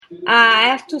I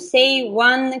have to say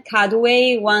one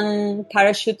cutaway, one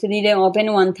parachute didn't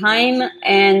open one time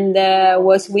and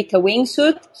was with a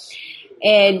wingsuit.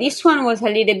 This one was a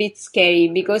little bit scary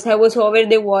because I was over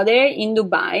the water in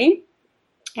Dubai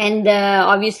and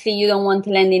obviously you don't want to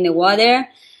land in the water,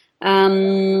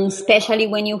 especially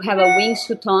when you have a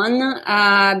wingsuit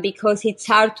on, because it's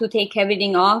hard to take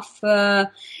everything off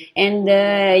and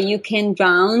you can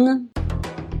drown.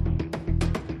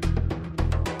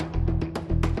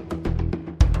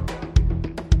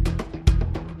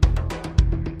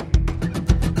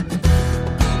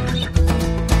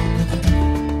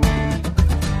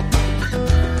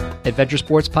 Adventure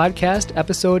Sports Podcast,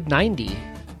 Episode 90,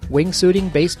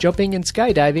 Wingsuiting, Base Jumping, and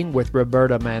Skydiving with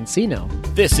Roberta Mancino.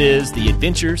 This is the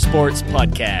Adventure Sports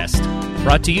Podcast,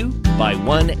 brought to you by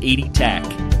 180 TAC.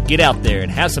 Get out there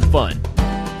and have some fun.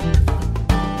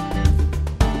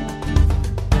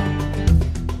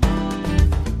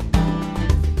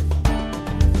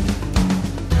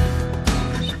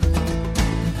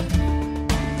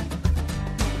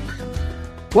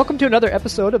 Welcome to another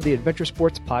episode of the Adventure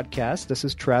Sports Podcast. This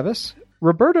is Travis.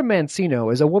 Roberta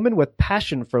Mancino is a woman with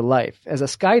passion for life. As a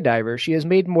skydiver, she has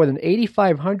made more than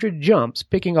 8,500 jumps,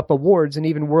 picking up awards and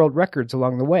even world records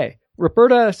along the way.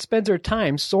 Roberta spends her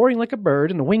time soaring like a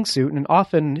bird in a wingsuit and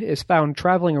often is found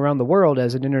traveling around the world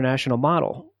as an international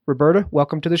model. Roberta,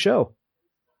 welcome to the show.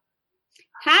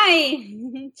 Hi,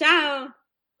 ciao.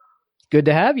 Good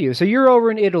to have you. So you're over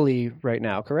in Italy right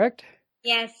now, correct?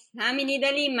 Yes, I'm in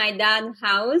Italy, my dad's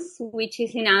house, which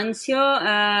is in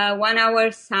Anzio, 1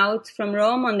 hour south from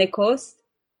Rome on the coast.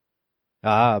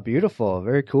 Ah, beautiful.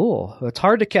 Very cool. It's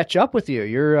hard to catch up with you.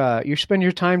 You spend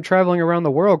your time traveling around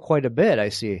the world quite a bit, I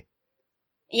see.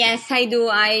 Yes, I do.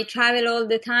 I travel all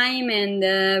the time, and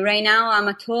right now I'm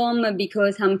at home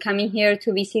because I'm coming here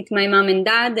to visit my mom and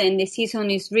dad, and the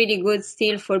season is really good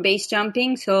still for base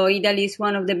jumping, so Italy is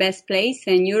one of the best places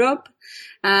in Europe,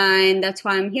 and that's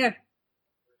why I'm here.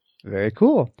 Very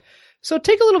cool. So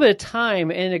take a little bit of time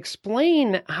and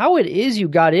explain how it is you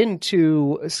got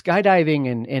into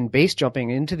skydiving and base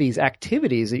jumping, into these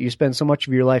activities that you spend so much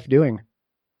of your life doing.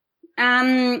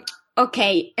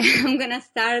 Okay, I'm going to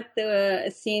start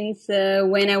since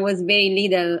when I was very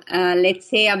little, let's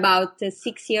say about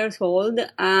 6 years old.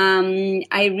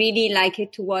 I really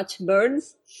liked to watch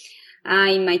birds.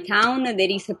 In my town, there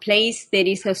is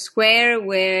a square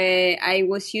where I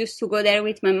was used to go there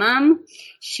with my mom.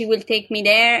 She will take me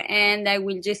there and I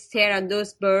will just stare at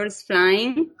those birds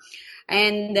flying.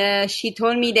 And she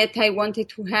told me that I wanted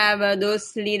to have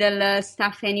those little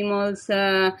stuffed animals,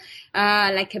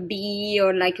 like a bee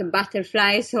or like a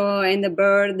butterfly, and the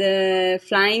bird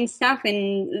flying stuff,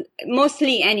 and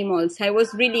mostly animals. I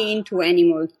was really into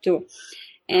animals too.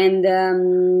 And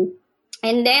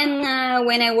then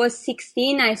when I was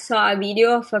 16, I saw a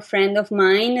video of a friend of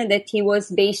mine that he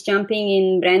was base jumping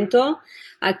in Brento,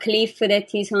 a cliff that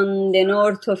is on the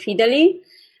north of Italy.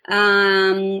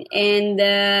 I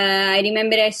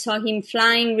remember I saw him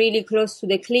flying really close to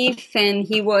the cliff, and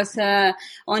he was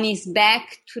on his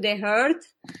back to the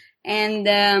earth. And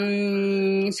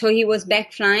so he was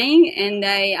back flying, and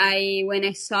I when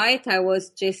I saw it, I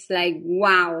was just like,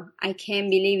 wow, I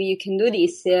can't believe you can do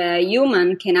this.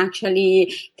 Human can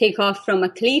actually take off from a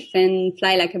cliff and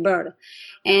fly like a bird.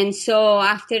 And so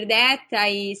after that,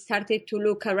 I started to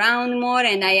look around more,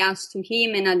 and I asked to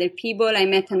him and other people. I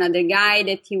met another guy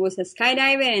that he was a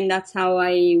skydiver, and that's how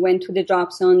I went to the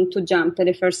drop zone to jump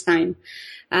the first time.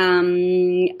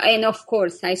 And of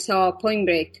course, I saw Point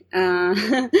Break. Yeah,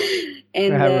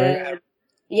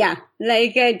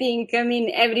 like I mean,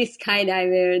 every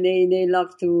skydiver, they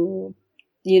love to,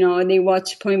 they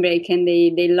watch Point Break and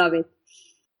they love it.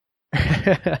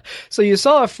 So you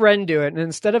saw a friend do it, and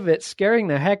instead of it scaring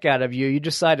the heck out of you, you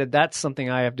decided that's something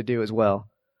I have to do as well.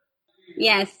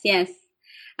 Yes.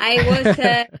 I was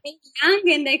young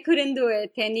and I couldn't do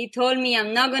it. And he told me,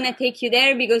 I'm not going to take you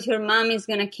there because your mom is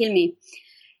going to kill me.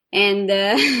 And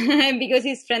because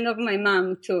he's a friend of my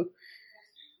mom too.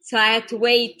 So I had to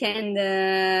wait, and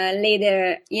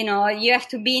later, you have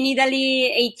to be in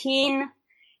Italy 18.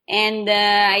 And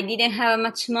I didn't have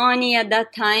much money at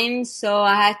that time, so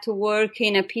I had to work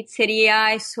in a pizzeria.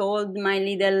 I sold my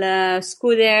little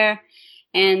scooter,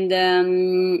 and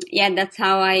that's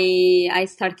how I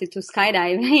started to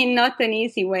skydive in not an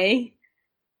easy way.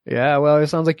 Yeah, well, it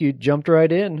sounds like you jumped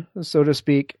right in, so to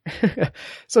speak.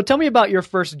 So tell me about your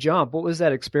first jump. What was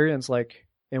that experience like,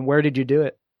 and where did you do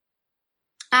it?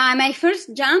 My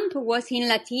first jump was in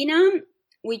Latina.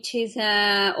 which is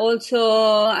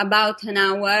also about an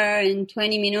hour and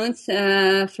 20 minutes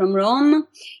from Rome.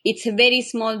 It's a very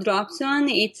small drop zone.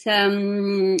 It's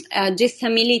just a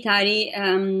military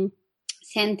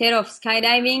center of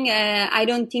skydiving. I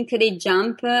don't think they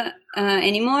jump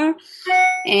anymore.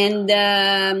 And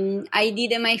I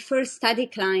did my first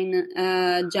static line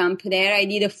jump there. I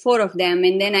did 4 of them,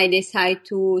 and then I decided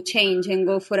to change and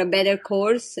go for a better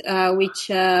course, which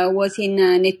was in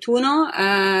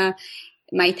Nettuno,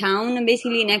 my town,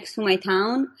 basically next to my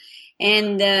town.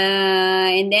 And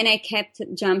then I kept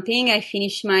jumping. I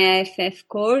finished my IFF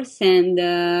course and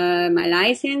my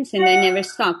license, and I never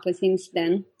stopped since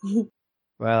then.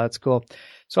 Wow, that's cool.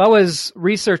 So I was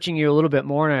researching you a little bit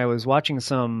more, and I was watching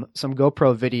some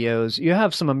GoPro videos. You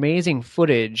have some amazing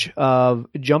footage of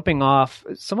jumping off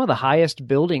some of the highest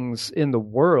buildings in the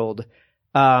world.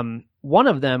 One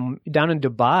of them down in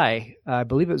Dubai, I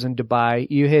believe it was in Dubai,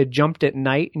 you had jumped at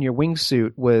night and your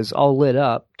wingsuit was all lit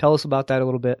up. Tell us about that a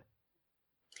little bit.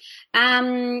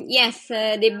 Yes,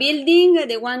 the building,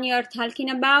 the one you're talking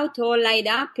about, all light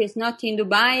up, is not in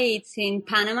Dubai. It's in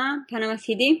Panama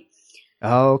City.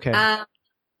 Oh, okay.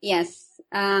 Yes.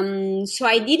 So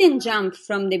I didn't jump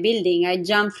from the building. I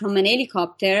jumped from an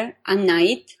helicopter at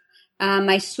night.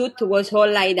 My suit was all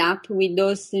light up with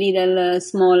those little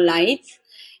small lights.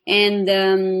 And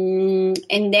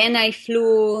then I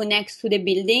flew next to the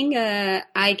building.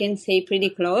 I can say pretty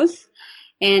close,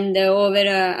 and over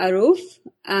a roof.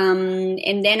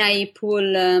 And then I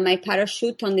pull my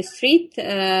parachute on the street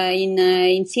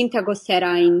in Cinta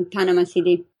Costera in Panama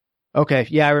City. Okay,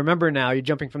 yeah, I remember now. You're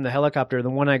jumping from the helicopter. The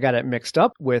one I got it mixed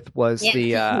up with was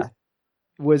the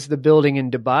building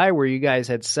in Dubai where you guys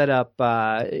had set up.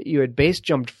 You had base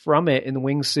jumped from it in the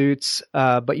wingsuits,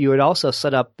 but you had also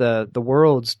set up the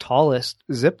world's tallest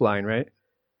zip line, right?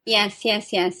 Yes.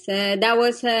 That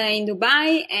was in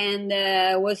Dubai, and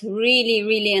was really,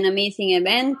 really an amazing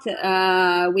event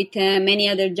with many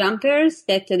other jumpers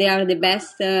that they are the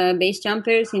best base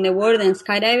jumpers in the world and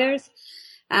skydivers.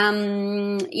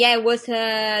 It was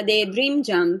the dream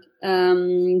jump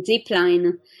zip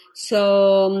line.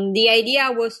 So the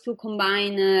idea was to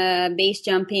combine base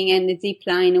jumping and the zip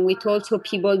line with also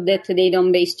people that they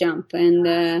don't base jump, and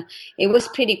it was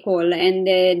pretty cool. And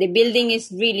the building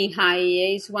is really high.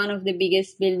 It's one of the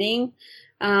biggest buildings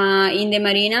in the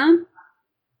marina.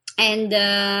 And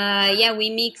we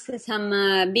mix some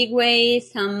big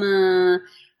waves, some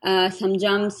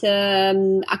jumps,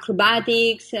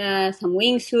 acrobatics, some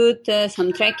wingsuit,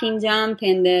 some trekking jump,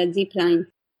 and zip line.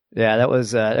 Yeah, that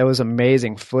was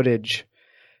amazing footage.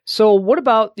 So what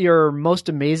about your most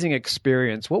amazing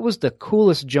experience? What was the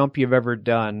coolest jump you've ever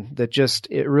done that just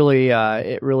it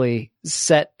really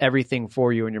set everything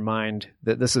for you in your mind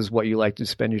that this is what you like to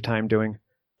spend your time doing?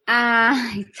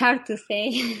 It's hard to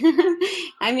say.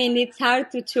 I mean, it's hard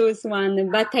to choose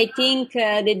one, but I think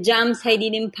the jumps I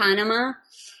did in Panama,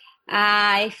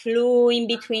 I flew in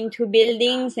between 2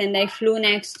 buildings, and I flew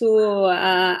next to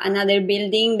another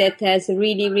building that has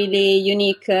really, really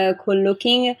unique, cool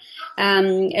looking.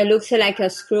 It looks like a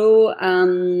screw,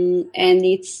 and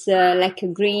it's like a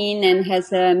green and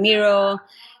has a mirror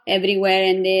everywhere.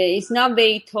 And it's not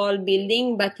very tall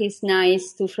building, but it's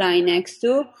nice to fly next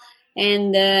to.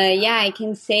 And I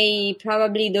can say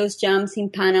probably those jumps in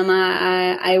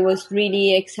Panama, I was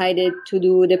really excited to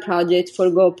do the project for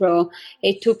GoPro.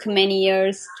 It took many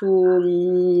years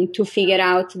to figure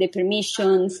out the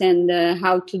permissions and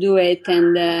how to do it.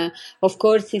 And of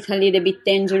course, it's a little bit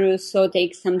dangerous, so it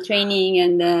takes some training.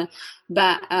 And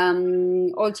but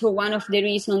also one of the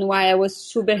reasons why I was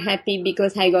super happy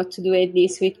because I got to do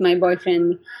this with my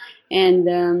boyfriend.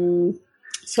 And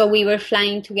so we were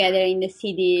flying together in the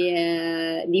city,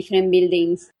 different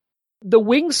buildings. The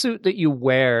wingsuit that you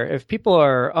wear, if people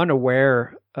are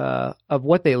unaware of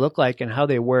what they look like and how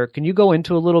they work, can you go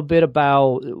into a little bit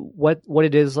about what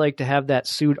it is like to have that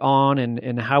suit on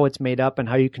and how it's made up and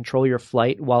how you control your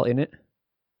flight while in it?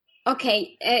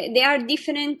 Okay, there are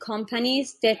different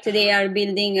companies that they are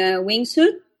building a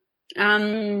wingsuit.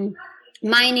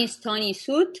 Mine is Tony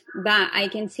Suit, but I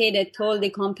can say that all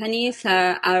the companies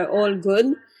are all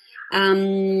good.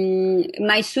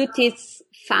 My suit is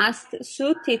fast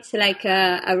suit. It's like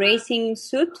a racing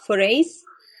suit for race.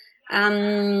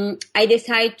 I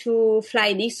decided to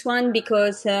fly this one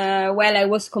because, I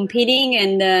was competing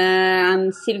and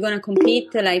I'm still going to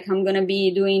compete. Like I'm going to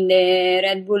be doing the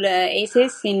Red Bull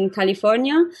Aces in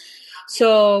California.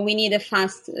 So we need a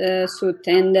fast suit.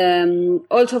 And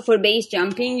also for base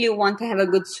jumping, you want to have a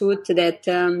good suit that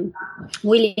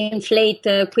will inflate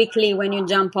quickly when you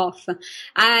jump off.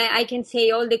 I can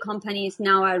say all the companies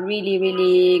now are really,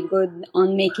 really good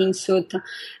on making suit.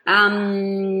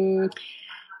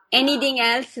 Anything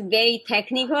else very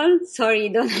technical? Sorry,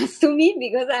 don't ask to me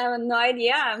because I have no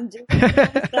idea. I'm just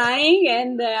flying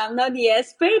and I'm not the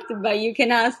expert, but you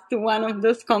can ask to one of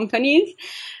those companies.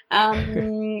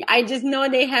 I just know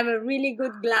they have a really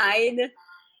good glide,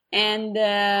 and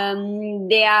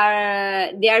they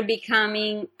are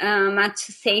becoming much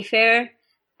safer.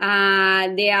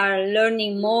 They are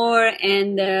learning more,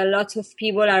 and lots of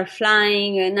people are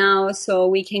flying now, so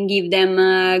we can give them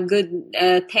good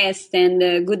test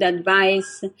and good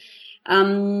advice.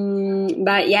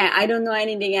 But yeah, I don't know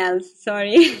anything else.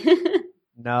 Sorry.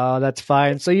 No, that's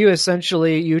fine. So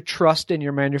you trust in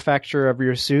your manufacturer of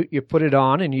your suit, you put it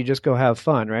on, and you just go have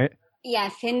fun, right?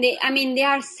 Yes, and they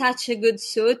are such a good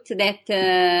suit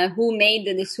that who made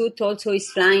the suit also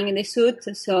is flying the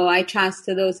suit, so I trust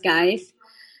those guys.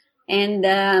 And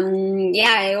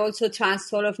I also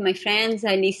trust all of my friends.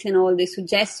 I listen all the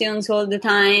suggestions all the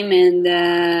time,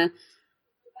 and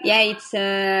it's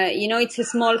it's a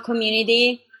small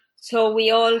community, so we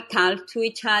all talk to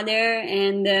each other,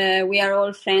 and we are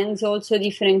all friends. Also,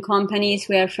 different companies,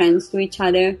 we are friends to each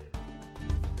other.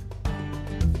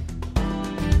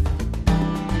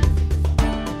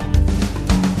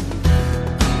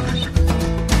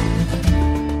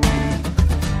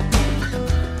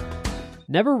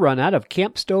 Never run out of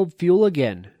camp stove fuel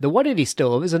again. The 180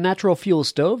 stove is a natural fuel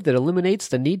stove that eliminates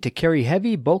the need to carry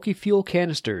heavy, bulky fuel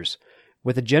canisters.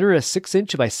 With a generous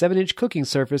 6-inch by 7-inch cooking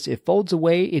surface, it folds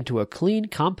away into a clean,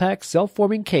 compact,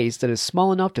 self-forming case that is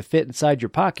small enough to fit inside your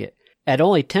pocket. At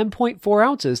only 10.4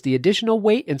 ounces, the additional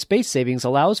weight and space savings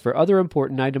allows for other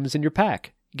important items in your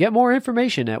pack. Get more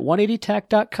information at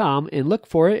 180tac.com and look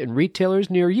for it in retailers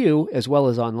near you as well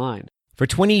as online. For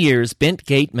 20 years, Bent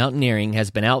Gate Mountaineering has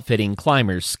been outfitting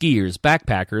climbers, skiers,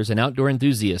 backpackers, and outdoor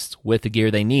enthusiasts with the gear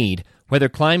they need. Whether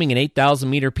climbing an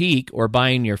 8,000-meter peak or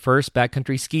buying your first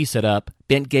backcountry ski setup,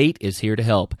 Bent Gate is here to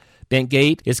help. Bent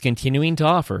Gate is continuing to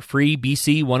offer free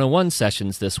BC 101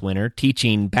 sessions this winter,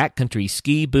 teaching backcountry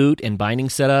ski, boot, and binding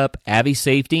setup, AVI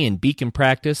safety and beacon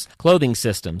practice, clothing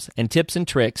systems, and tips and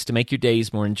tricks to make your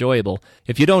days more enjoyable.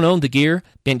 If you don't own the gear,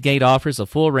 Bent Gate offers a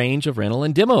full range of rental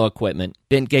and demo equipment.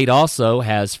 Bent Gate also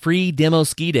has free demo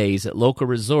ski days at local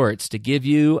resorts to give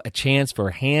you a chance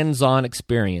for hands-on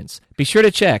experience. Be sure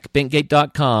to check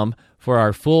bentgate.com for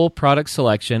our full product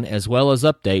selection as well as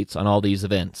updates on all these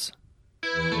events.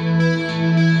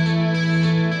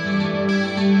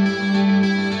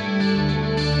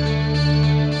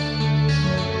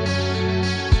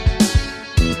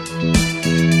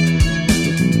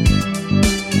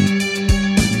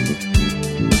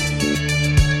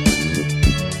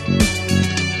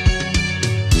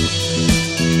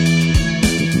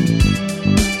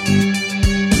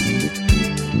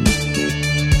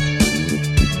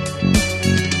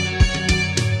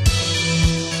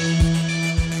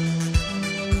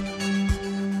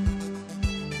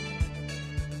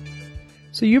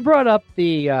 So you brought up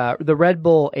the Red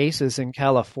Bull Aces in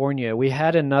California. We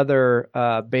had another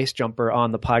base jumper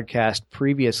on the podcast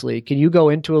previously. Can you go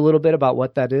into a little bit about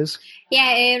what that is?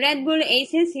 Yeah, Red Bull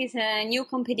Aces is a new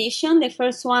competition. The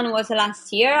first one was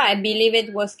last year. I believe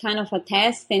it was kind of a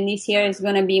test, and this year is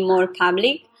going to be more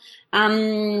public.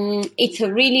 It's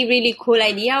a really, really cool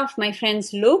idea of my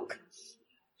friend's Luke.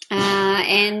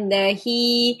 And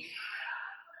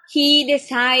he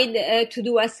decided to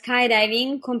do a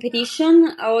skydiving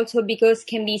competition also because it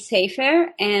can be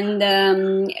safer and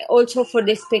also for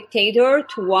the spectator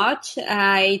to watch.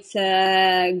 It's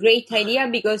a great idea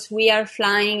because we are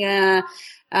flying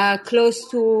close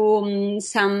to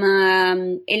some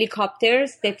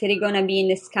helicopters that are going to be in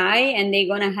the sky, and they're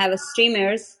going to have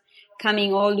streamers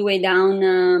coming all the way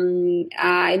down.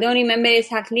 I don't remember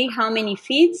exactly how many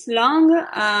feet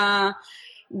long,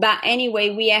 but anyway,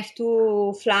 we have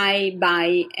to fly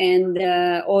by and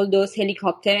all those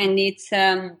helicopters, and it's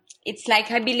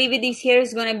like, I believe this year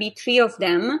is going to be 3 of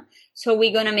them. So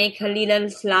we're going to make a little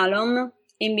slalom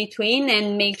in between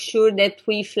and make sure that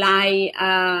we fly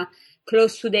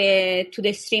close to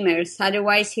the streamers.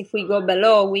 Otherwise, if we go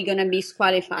below, we're going to be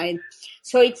disqualified.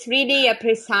 So it's really a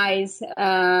precise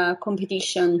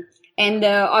competition. And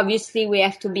obviously, we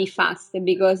have to be fast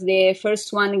because the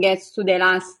first one gets to the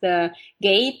last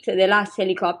gate, the last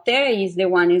helicopter is the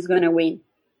one who's going to win.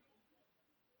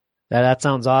 That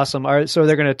sounds awesome. So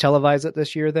they're going to televise it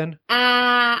this year then?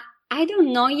 I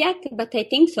don't know yet, but I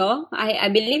think so. I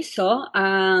believe so.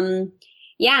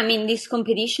 yeah, I mean, this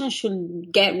competition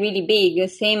should get really big,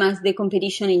 same as the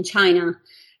competition in China.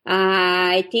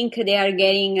 I think they are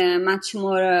getting much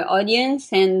more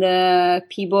audience, and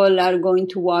people are going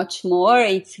to watch more.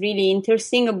 It's really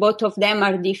interesting. Both of them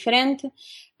are different.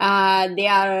 They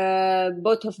are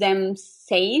both of them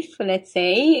safe, let's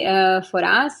say, for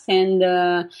us, and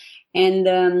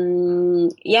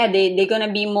yeah, they're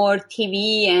gonna be more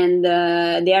TV, and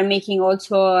they are making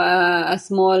also a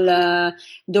small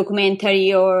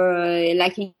documentary, or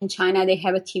like in China they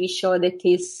have a TV show that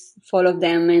is full of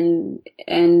them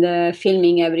and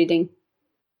filming everything.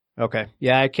 Okay.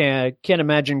 Yeah, I can't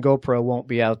imagine GoPro won't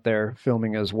be out there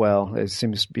filming as well. It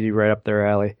seems to be right up their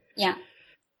alley. Yeah.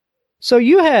 So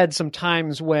you had some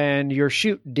times when your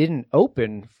chute didn't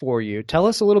open for you. Tell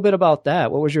us a little bit about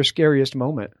that. What was your scariest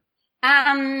moment?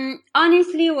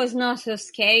 Honestly, it was not so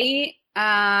scary.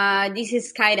 This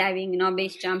is skydiving, not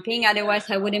base jumping. Otherwise,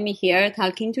 I wouldn't be here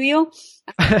talking to you.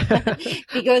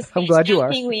 Because I'm glad you are.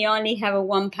 we only have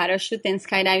one parachute, and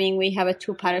skydiving we have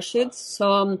two parachutes.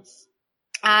 So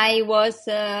I was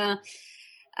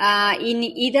in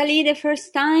Italy the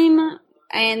first time,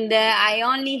 and I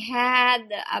only had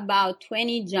about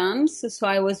 20 jumps, so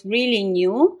I was really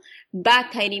new.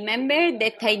 But I remember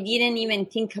that I didn't even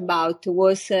think about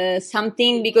was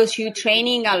something, because you're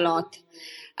training a lot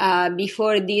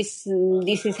before this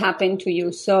has happened to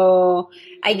you. So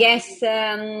I guess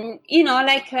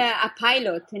like a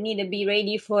pilot need to be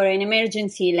ready for an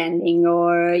emergency landing,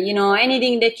 or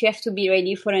anything that you have to be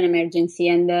ready for an emergency,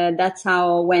 and that's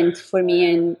how it went for me,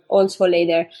 and also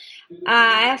later.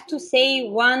 I have to say,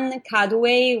 one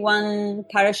cutaway, one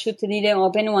parachute didn't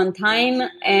open one time,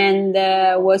 and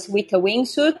was with a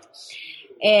wingsuit.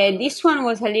 This one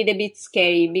was a little bit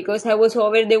scary because I was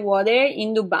over the water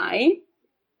in Dubai,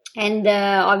 and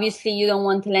obviously you don't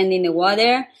want to land in the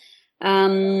water,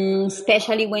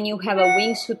 especially when you have a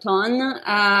wingsuit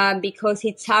on, because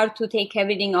it's hard to take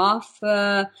everything off,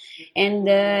 and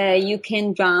you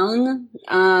can drown.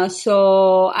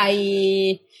 So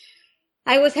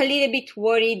I was a little bit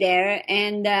worried there,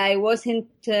 and I wasn't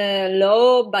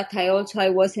low, but I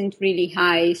wasn't really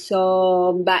high.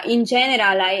 So, but in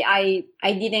general, I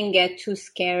didn't get too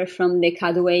scared from the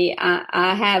cutaway.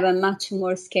 I have a much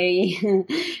more scary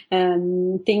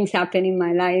things happen in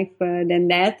my life than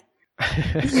that.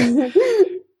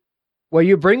 Well,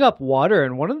 you bring up water,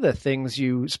 and one of the things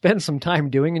you spend some time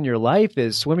doing in your life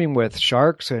is swimming with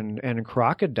sharks and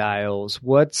crocodiles.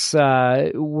 What are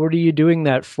you doing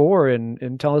that for?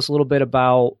 And tell us a little bit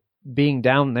about being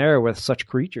down there with such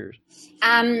creatures.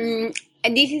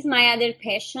 This is my other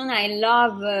passion. I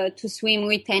love to swim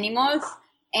with animals,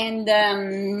 and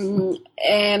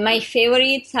my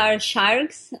favorites are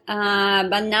sharks,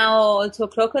 but now also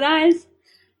crocodiles.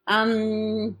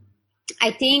 I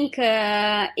think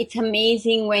it's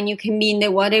amazing when you can be in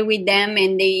the water with them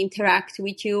and they interact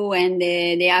with you, and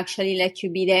they actually let you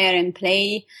be there and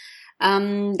play.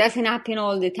 Doesn't happen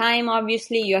all the time,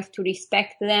 obviously. You have to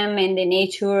respect them and the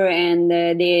nature and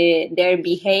their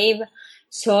behave.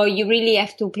 So you really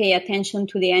have to pay attention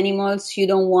to the animals. You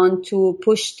don't want to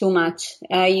push too much.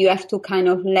 You have to kind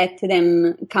of let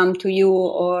them come to you,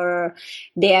 or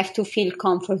they have to feel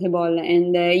comfortable.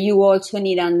 And you also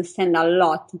need to understand a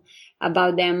lot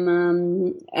about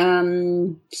them.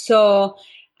 So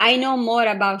I know more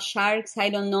about sharks. I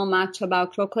don't know much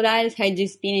about crocodiles. I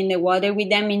just been in the water with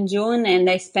them in June, and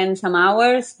I spent some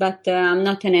hours, but I'm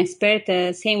not an expert.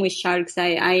 Same with sharks.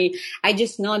 I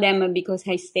just know them because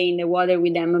I stay in the water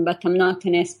with them, but I'm not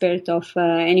an expert of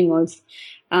animals.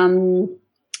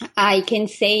 I can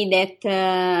say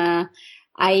that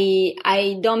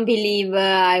I don't believe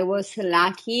I was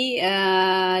lucky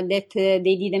that they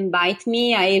didn't bite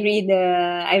me. I read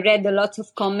a lot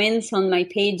of comments on my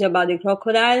page about the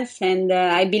crocodiles, and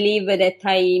I believe that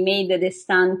I made the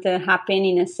stunt happen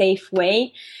in a safe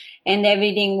way, and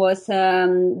everything was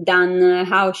done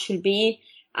how it should be.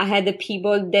 I had the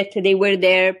people that they were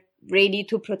there ready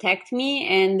to protect me,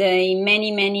 and in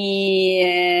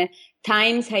many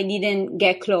times I didn't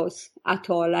get close at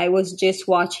all. I was just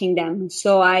watching them.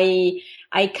 So I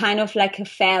kind of like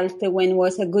felt when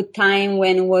was a good time,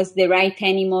 when was the right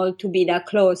animal to be that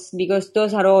close, because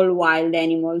those are all wild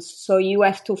animals. So you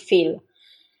have to feel.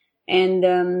 And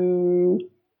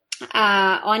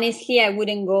honestly, I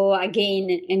wouldn't go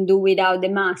again and do without the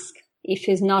mask if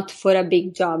it's not for a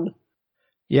big job.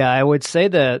 Yeah, I would say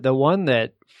the one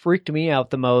that freaked me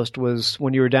out the most was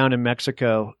when you were down in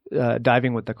Mexico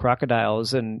diving with the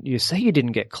crocodiles, and you say you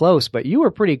didn't get close, but you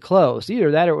were pretty close.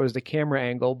 Either that or it was the camera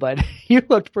angle, but you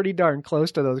looked pretty darn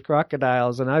close to those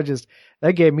crocodiles, and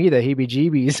that gave me the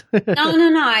heebie-jeebies.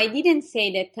 No. I didn't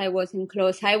say that I wasn't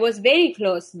close. I was very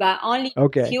close, but only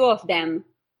a few of them,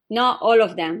 not all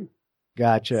of them.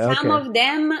 Gotcha. Some of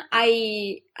them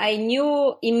I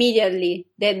knew immediately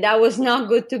that was not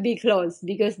good to be close,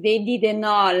 because they did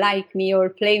not like me or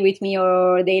play with me,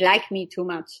 or they like me too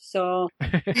much. So,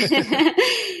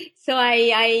 so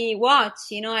I watch,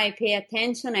 I pay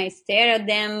attention, I stare at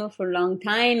them for a long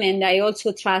time, and I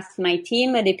also trust my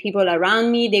team, the people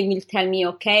around me. They will tell me,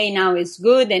 okay, now it's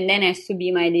good, and then it has to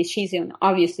be my decision,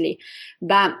 obviously.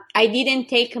 But I didn't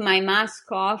take my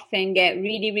mask off and get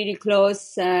really, really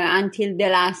close until the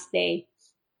last day,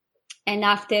 and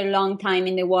after a long time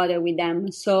in the water with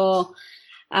them. So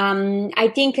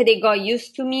I think they got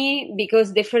used to me,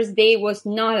 because the first day was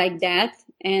not like that.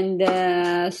 And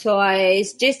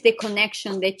it's just the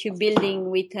connection that you're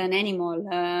building with an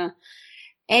animal.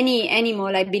 Any animal,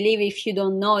 I believe, if you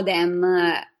don't know them,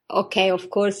 okay,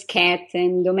 of course, cat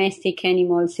and domestic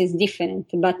animals is different,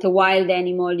 but a wild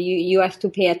animal, you have to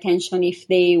pay attention if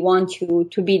they want you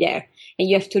to be there, and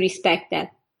you have to respect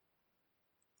that.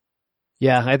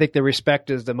 Yeah, I think the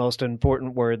respect is the most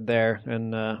important word there,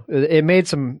 and it made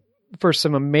some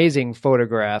amazing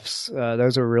photographs.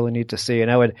 Those are really neat to see, and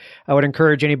I would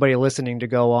encourage anybody listening to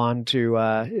go on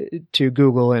to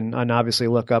Google and obviously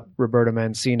look up Roberta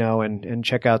Mancino and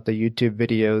check out the YouTube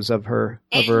videos of her.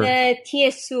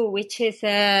 TSU, which is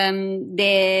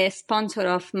the sponsor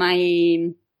of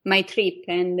my trip,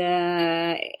 and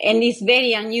it's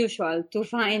very unusual to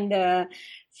find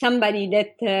somebody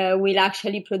that will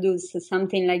actually produce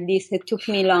something like this. It took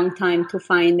me a long time to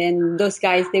find, and those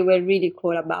guys, they were really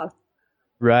cool about.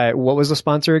 Right. What was the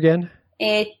sponsor again?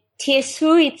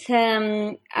 TSU, it's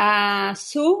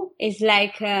Su is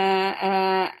like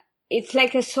it's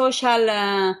like a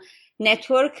social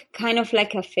network, kind of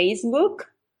like a Facebook.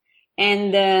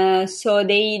 And so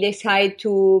they decide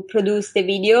to produce the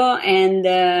video and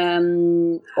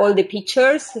all the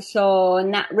pictures. So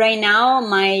right now,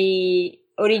 my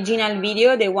original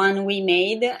video, the one we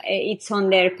made, it's on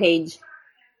their page.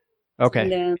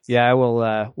 Okay. Yeah, I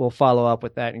will. We'll follow up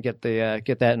with that and get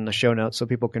that in the show notes so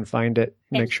people can find it.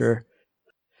 Make sure.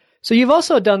 So you've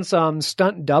also done some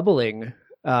stunt doubling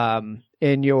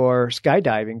in your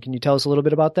skydiving. Can you tell us a little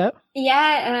bit about that?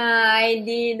 Yeah, I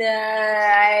did.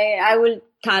 I will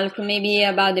talk maybe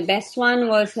about the best one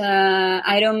was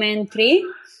Ironman 3.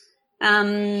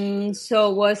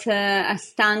 So it was a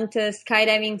stunt,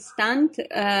 skydiving stunt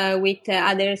with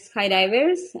other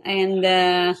skydivers,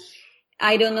 and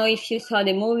I don't know if you saw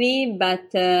the movie,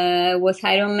 but was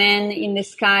Iron Man in the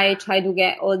sky, try to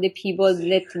get all the people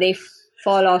that they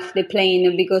fall off the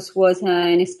plane because it was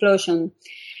an explosion.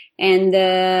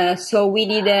 And so we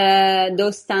did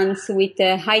those stunts with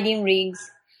hiding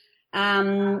rigs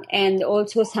and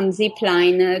also some zip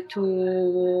line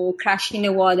to crash in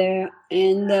the water.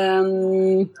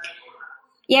 And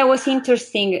yeah, it was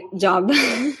interesting job.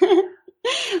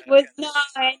 Was not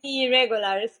any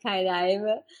regular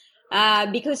skydive.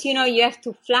 Because, you have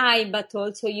to fly, but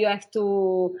also you have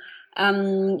to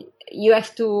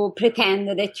pretend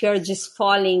that you're just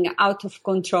falling out of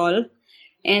control.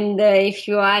 And if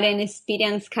you are an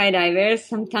experienced skydiver,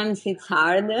 sometimes it's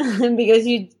hard because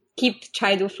you keep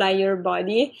trying to fly your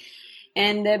body.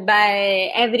 And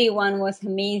by everyone was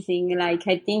amazing. Like,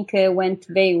 I think went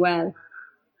very well.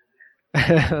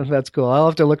 That's cool. I'll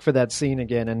have to look for that scene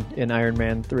again in Iron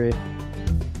Man 3.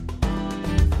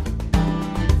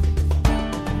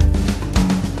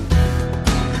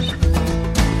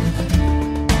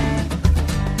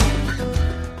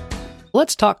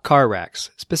 Let's talk car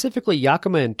racks, specifically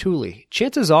Yakima and Thule.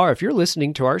 Chances are, if you're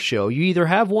listening to our show, you either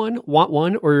have one, want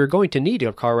one, or you're going to need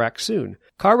a car rack soon.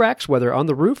 Car racks, whether on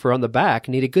the roof or on the back,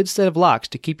 need a good set of locks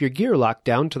to keep your gear locked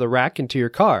down to the rack and to your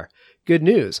car. Good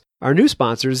news. Our new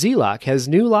sponsor, Z-Lock, has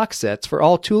new lock sets for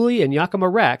all Thule and Yakima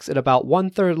racks at about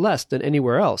 1/3 less than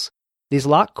anywhere else. These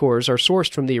lock cores are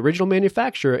sourced from the original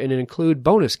manufacturer and include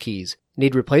bonus keys.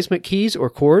 Need replacement keys or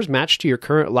cores matched to your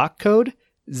current lock code?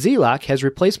 Z-Lock has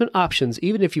replacement options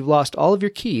even if you've lost all of your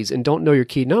keys and don't know your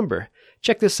key number.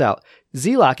 Check this out.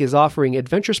 Zlock is offering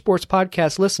Adventure Sports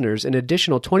Podcast listeners an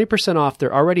additional 20% off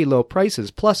their already low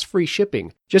prices plus free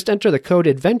shipping. Just enter the code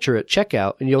ADVENTURE at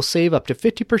checkout and you'll save up to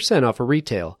 50% off of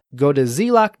retail. Go to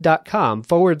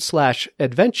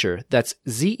zlock.com/adventure. That's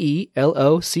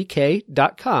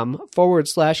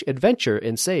ZELOCK.com/adventure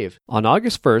and save. On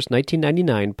August 1st,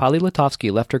 1999, Polly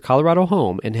Lutovsky left her Colorado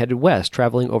home and headed west,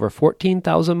 traveling over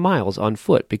 14,000 miles on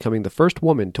foot, becoming the first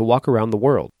woman to walk around the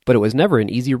world. But it was never an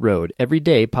easy road. Every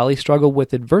day, Polly struggled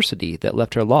with adversity that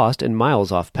left her lost and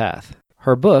miles off path.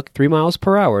 Her book, 3 Miles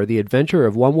Per Hour, The Adventure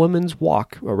of One Woman's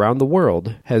Walk Around the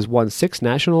World, has won 6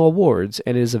 national awards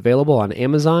and is available on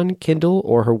Amazon, Kindle,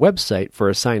 or her website for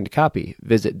a signed copy.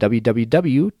 Visit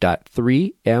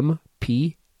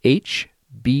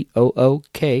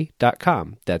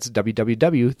www.3mphbook.com. That's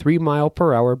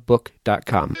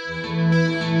www.3mileperhourbook.com.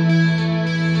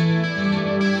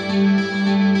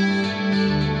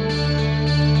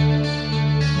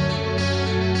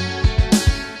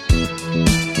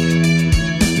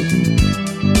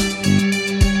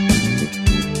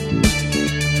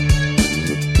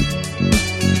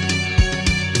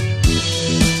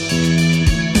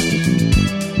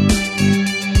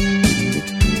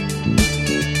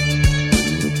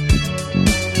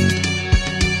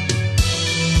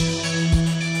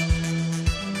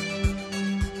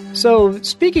 So,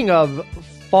 speaking of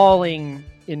falling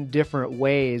in different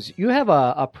ways, you have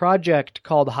a project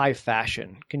called High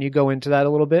Fashion. Can you go into that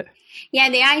a little bit? Yeah,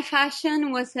 the High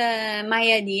Fashion was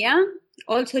my idea.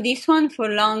 Also, this one for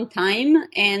a long time.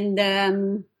 And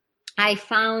I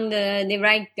found the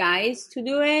right guys to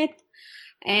do it.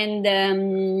 And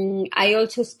I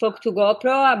also spoke to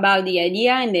GoPro about the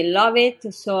idea and they love it.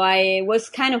 So I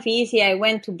was kind of easy. I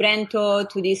went to Brento,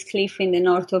 to this cliff in the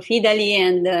north of Italy,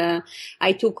 and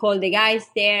I took all the guys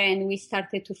there and we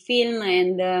started to film.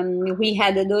 And we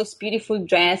had those beautiful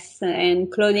dress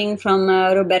and clothing from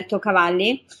Roberto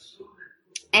Cavalli.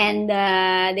 And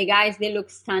the guys, they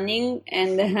look stunning.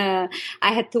 And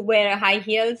I had to wear high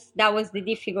heels. That was the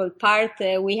difficult part.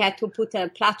 We had to put a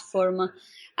platform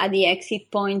at the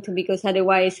exit point because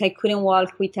otherwise I couldn't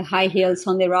walk with the high heels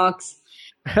on the rocks.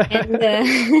 And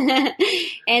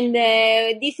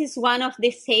this is one of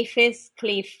the safest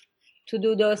cliffs to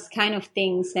do those kind of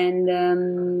things.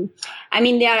 And I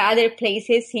mean, there are other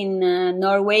places in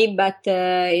Norway, but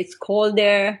it's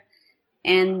colder.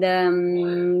 And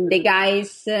the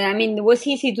guys, I mean, it was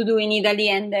easy to do in Italy,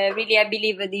 and really I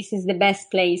believe this is the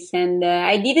best place. And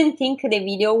I didn't think the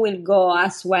video will go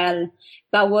as well,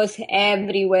 but was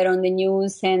everywhere on the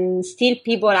news, and still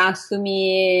people ask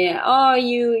me, oh,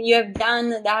 you have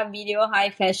done that video,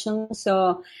 High Fashion.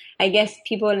 So I guess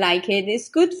people like it. It's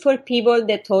good for people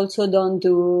that also don't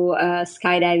do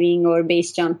skydiving or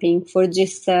base jumping, for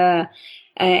just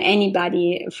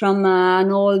anybody, from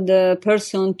an old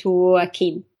person to a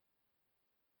kid.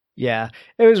 Yeah,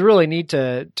 it was really neat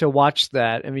to watch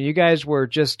that. I mean, you guys were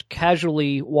just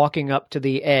casually walking up to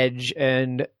the edge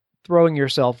and throwing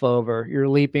yourself over. You're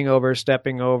leaping over,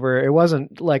 stepping over. It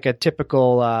wasn't like a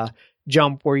typical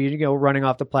jump where you go running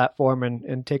off the platform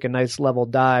and take a nice level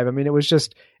dive. I mean, it was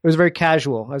very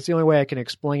casual. That's the only way I can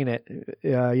explain it.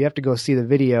 You have to go see the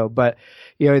video, but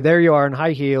there you are in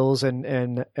high heels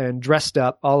and dressed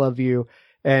up, all of you,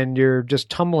 and you're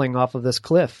just tumbling off of this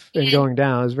cliff and going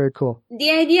down. It was very cool. The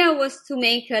idea was to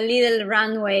make a little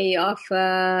runway of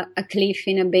a cliff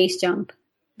in a base jump,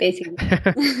 basically.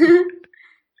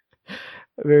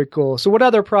 Very cool. So what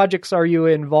other projects are you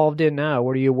involved in now?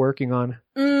 What are you working on?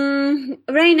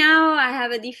 Right now, I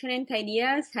have different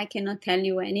ideas. I cannot tell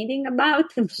you anything about.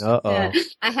 I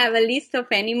have a list of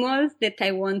animals that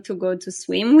I want to go to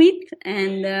swim with.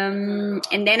 And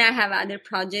then I have other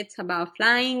projects about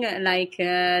flying. Like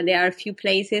there are a few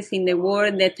places in the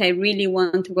world that I really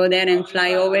want to go there and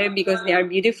fly over because they are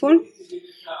beautiful.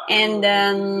 And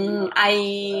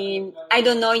I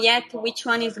don't know yet which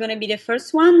one is going to be the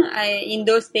first one. In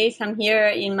those days, I'm here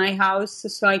in my house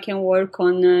so I can work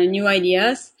on new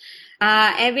ideas.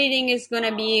 Everything is going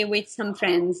to be with some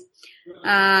friends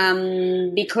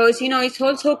because, it's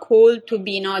also cool to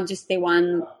be not just the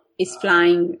one is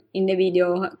flying in the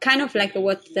video, kind of like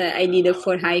what I did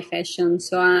for High Fashion.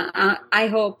 So I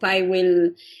hope I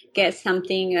will get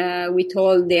something with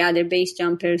all the other base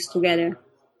jumpers together.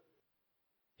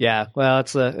 Yeah, well,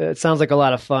 it sounds like a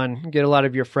lot of fun. Get a lot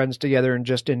of your friends together and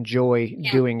just enjoy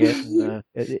doing it.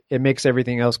 And, it makes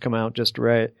everything else come out just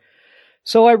right.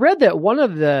 So I read that one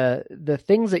of the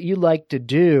things that you like to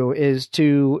do is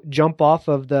to jump off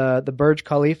of the Burj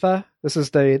Khalifa. This is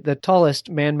the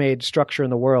tallest man-made structure in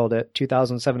the world at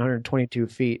 2,722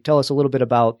 feet. Tell us a little bit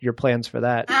about your plans for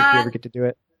that, if you ever get to do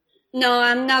it. No,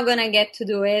 I'm not gonna get to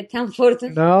do it,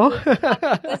 unfortunately. No?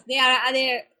 Because there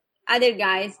are other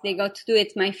guys, they got to do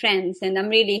it, my friends, and I'm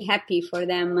really happy for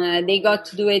them. They got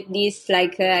to do it this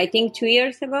I think 2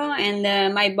 years ago,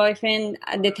 and my boyfriend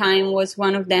at the time was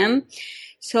one of them.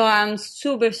 So I'm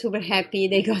super, super happy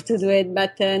they got to do it,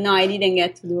 but no, I didn't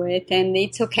get to do it, and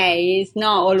it's okay. It's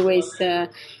not always,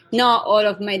 not all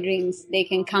of my dreams they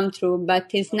can come true,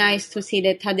 but it's nice to see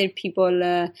that other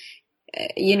people,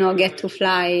 get to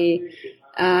fly,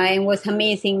 and was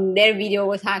amazing. Their video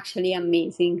was actually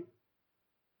amazing.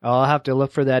 I'll have to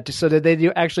look for that. So did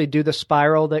they actually do the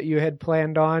spiral that you had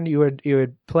planned on? You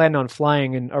had planned on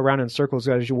flying around in circles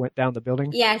as you went down the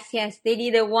building? Yes, they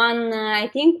did I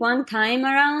think one time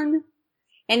around,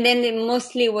 and then it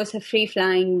mostly was a free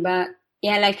flying. But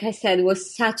yeah, like I said, it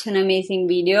was such an amazing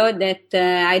video that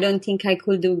I don't think I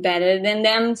could do better than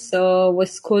them. So it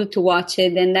was cool to watch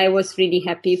it, and I was really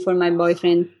happy for my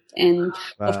boyfriend and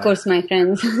of course my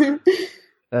friends.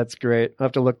 That's great. I'll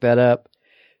have to look that up.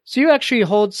 So you actually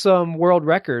hold some world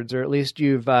records, or at least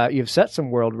you've set some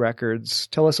world records.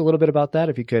 Tell us a little bit about that,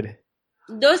 if you could.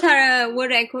 Those are world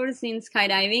records in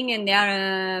skydiving, and they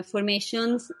are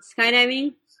formations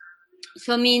skydiving.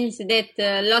 So means that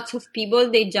lots of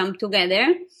people, they jump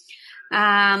together,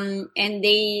 and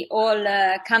they all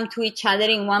come to each other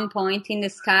in one point in the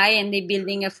sky, and they're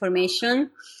building a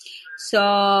formation. So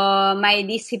my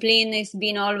discipline has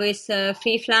been always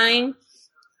free flying.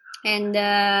 And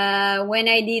when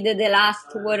I did the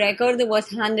last world record, it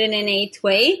was 108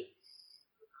 way.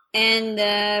 And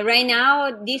right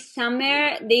now, this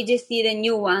summer, they just did a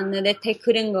new one that I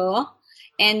couldn't go.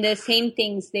 And the same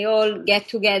things, they all get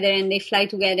together and they fly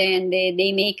together, and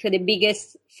they make the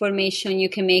biggest formation you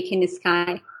can make in the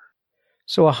sky.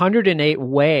 So 108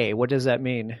 way, what does that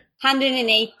mean?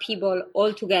 108 people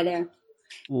all together.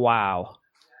 Wow.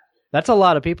 That's a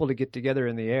lot of people to get together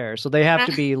in the air. So they have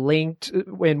to be linked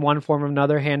in one form or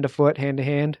another, hand to foot, hand to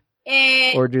hand?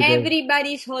 Or do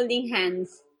everybody's holding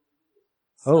hands.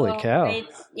 Holy cow.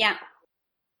 Yeah.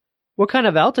 What kind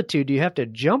of altitude do you have to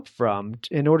jump from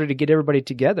in order to get everybody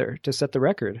together to set the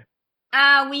record?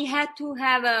 We had to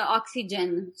have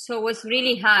oxygen, so it was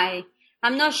really high.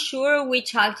 I'm not sure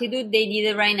which altitude they did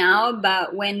it right now,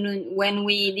 but when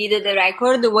we did the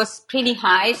record, it was pretty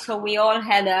high, so we all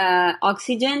had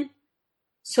oxygen.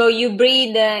 So you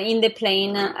breathe in the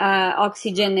plane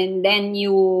oxygen, and then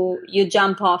you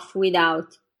jump off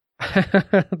without.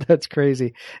 That's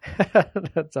crazy.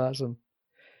 That's awesome.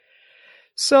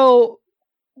 So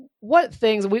what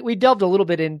things, we delved a little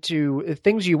bit into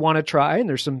things you want to try, and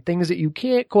there's some things that you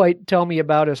can't quite tell me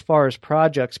about as far as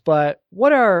projects, but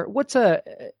what's a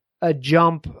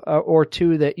jump or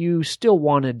two that you still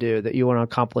want to do, that you want to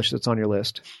accomplish, that's on your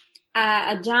list?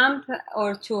 A jump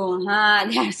or two? There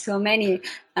are so many.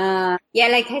 Like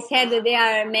I said, there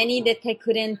are many that I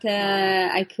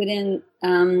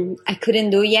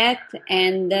couldn't do yet,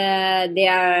 and they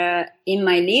are in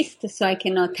my list, so I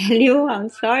cannot tell you. I'm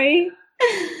sorry.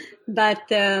 But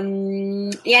there are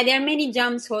many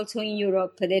jumps also in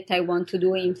Europe that I want to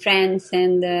do, in France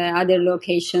and other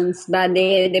locations. But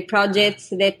the projects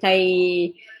that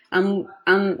I'm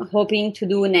hoping to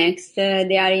do next,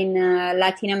 they are in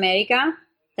Latin America.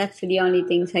 That's the only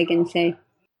things I can say.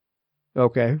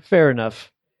 Okay, fair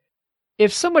enough.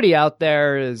 If somebody out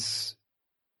there is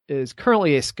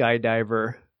currently a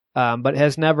skydiver, but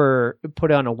has never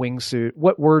put on a wingsuit,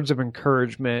 what words of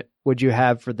encouragement would you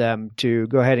have for them to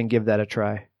go ahead and give that a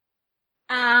try?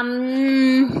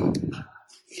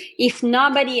 If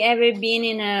nobody ever been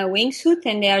in a wingsuit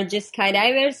and they are just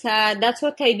skydivers, that's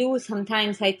what I do.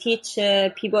 Sometimes I teach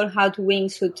people how to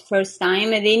wingsuit first time.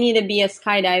 They need to be a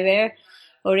skydiver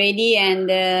already,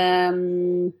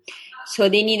 and so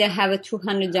they need to have a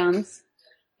 200 jumps.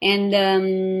 And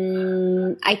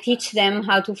I teach them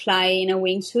how to fly in a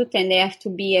wingsuit, and they have to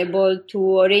be able to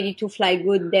already to fly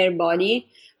good their body.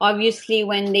 Obviously,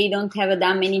 when they don't have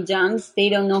that many jumps, they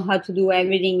don't know how to do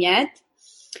everything yet.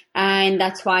 And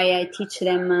that's why I teach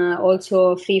them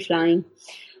also free flying.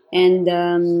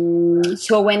 And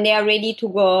so when they are ready to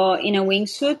go in a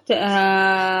wingsuit,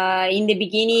 in the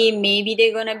beginning, maybe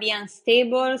they're going to be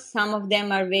unstable. Some of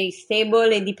them are very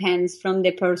stable. It depends from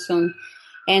the person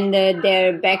and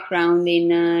their background in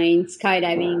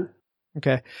skydiving.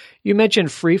 Okay. You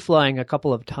mentioned free flying a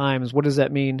couple of times. What does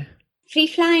that mean? Free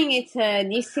flying, it's a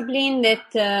discipline that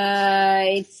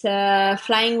it's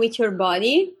flying with your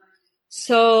body.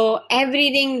 So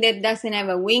everything that doesn't have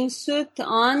a wingsuit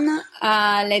on,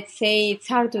 let's say, it's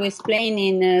hard to explain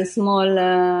in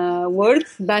small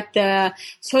words, but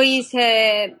so it's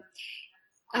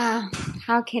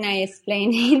how can I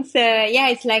explain?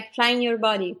 It's like flying your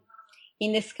body.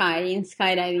 in the sky, in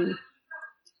skydiving.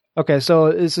 Okay,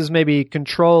 so this is maybe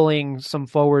controlling some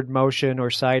forward motion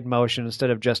or side motion instead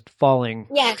of just falling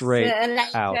straight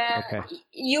out. Okay.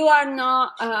 You are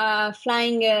not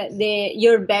flying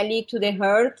your belly to the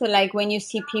earth, like when you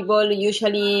see people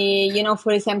usually,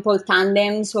 for example,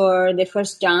 tandems or the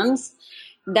first jumps.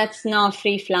 That's not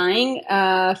free flying.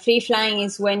 Free flying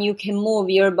is when you can move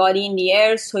your body in the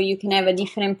air, so you can have a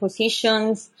different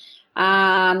positions.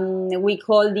 We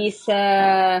call this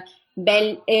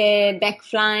back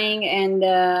flying and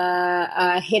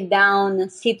head down,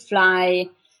 sit fly.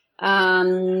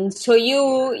 So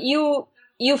you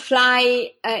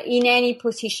fly in any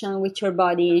position with your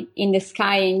body in the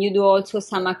sky, and you do also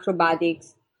some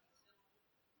acrobatics.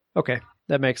 Okay,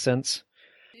 that makes sense.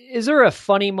 Is there a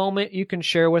funny moment you can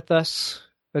share with us?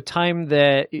 A time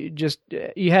that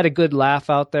you had a good laugh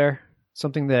out there?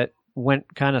 Something that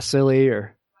went kind of silly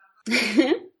or...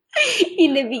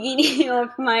 In the beginning of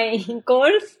my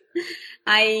course,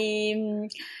 I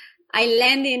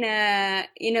land in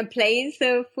a place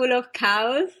full of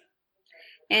cows,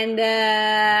 and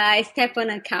I step on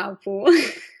a cow poo.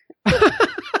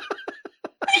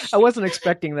 I wasn't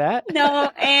expecting that. No,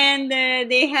 and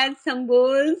they had some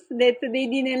bulls that they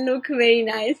didn't look very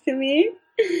nice to me.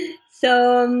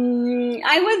 So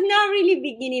I was not really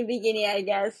beginning, I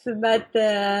guess, but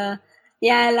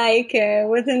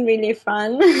wasn't really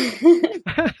fun.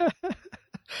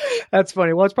 That's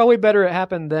funny. Well, it's probably better it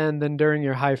happened then than during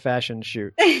your high fashion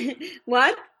shoot.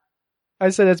 What? I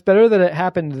said it's better that it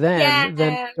happened then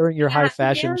than during your high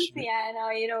fashion shoot. Yeah, no,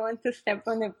 you don't want to step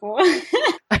on the pool.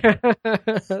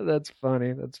 That's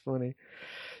funny.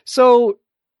 So,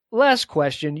 last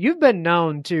question. You've been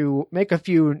known to make a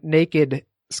few naked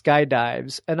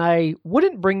skydives, and I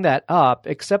wouldn't bring that up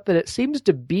except that it seems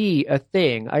to be a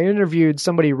thing. I interviewed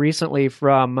somebody recently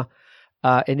from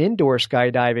an indoor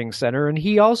skydiving center, and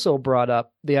he also brought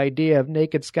up the idea of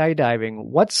naked skydiving.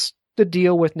 What's the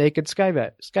deal with naked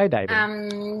skydiving?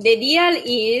 The deal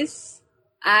is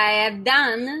I have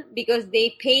done because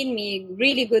they paid me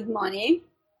really good money.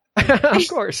 Of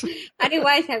course.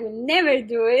 Otherwise, I would never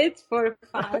do it for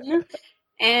fun.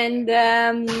 And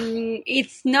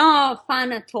it's not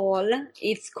fun at all.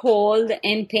 It's cold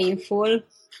and painful.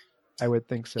 I would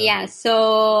think so. Yeah,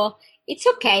 so it's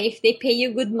okay if they pay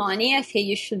you good money. I say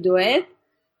you should do it.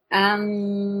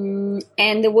 And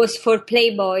it was for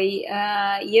Playboy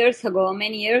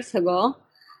many years ago.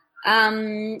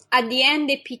 At the end,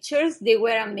 the pictures, they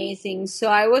were amazing. So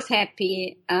I was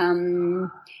happy. I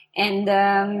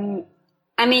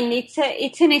mean, it's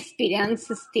an experience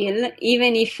still,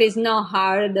 even if it's not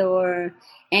hard or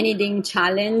anything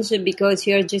challenge because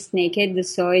you're just naked.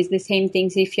 So it's the same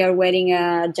things if you're wearing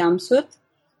a jumpsuit.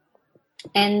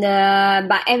 And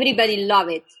but everybody love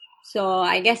it. So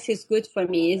I guess it's good for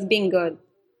me. It's been good.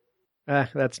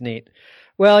 That's neat.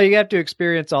 Well, you have to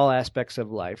experience all aspects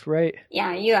of life, right?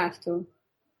 Yeah, you have to.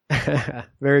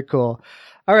 Very cool.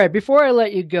 All right. Before I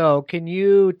let you go, can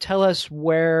you tell us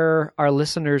where our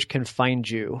listeners can find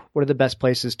you? What are the best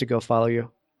places to go follow you?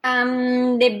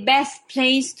 The best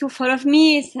place to follow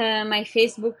me is my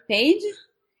Facebook page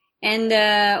and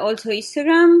also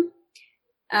Instagram.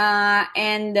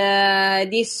 And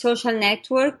this social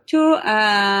network too,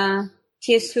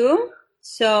 TSU.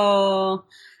 So,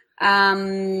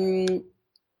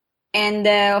 and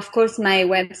of course my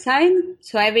website.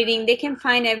 So everything, they can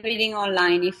find everything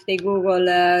online. If they Google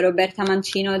Roberta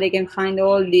Mancino, they can find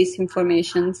all these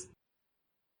informations.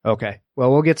 Okay.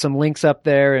 Well, we'll get some links up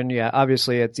there. And yeah,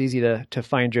 obviously it's easy to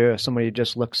find you if somebody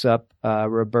just looks up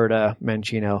Roberta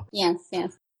Mancino. Yes.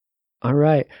 All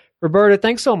right. Roberta,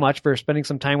 thanks so much for spending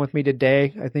some time with me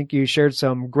today. I think you shared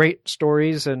some great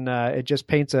stories, and it just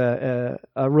paints a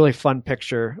really fun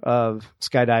picture of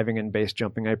skydiving and base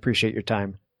jumping. I appreciate your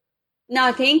time.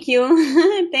 No, thank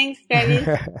you. Thanks,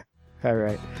 Travis. All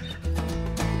right.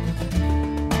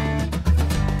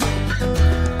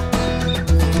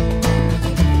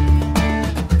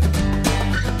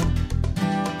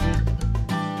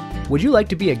 Would you like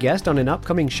to be a guest on an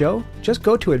upcoming show? Just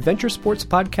go to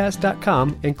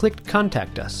adventuresportspodcast.com and click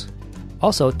Contact Us.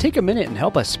 Also, take a minute and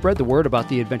help us spread the word about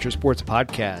the Adventure Sports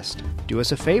Podcast. Do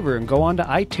us a favor and go on to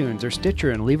iTunes or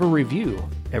Stitcher and leave a review.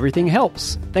 Everything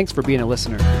helps. Thanks for being a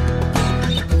listener.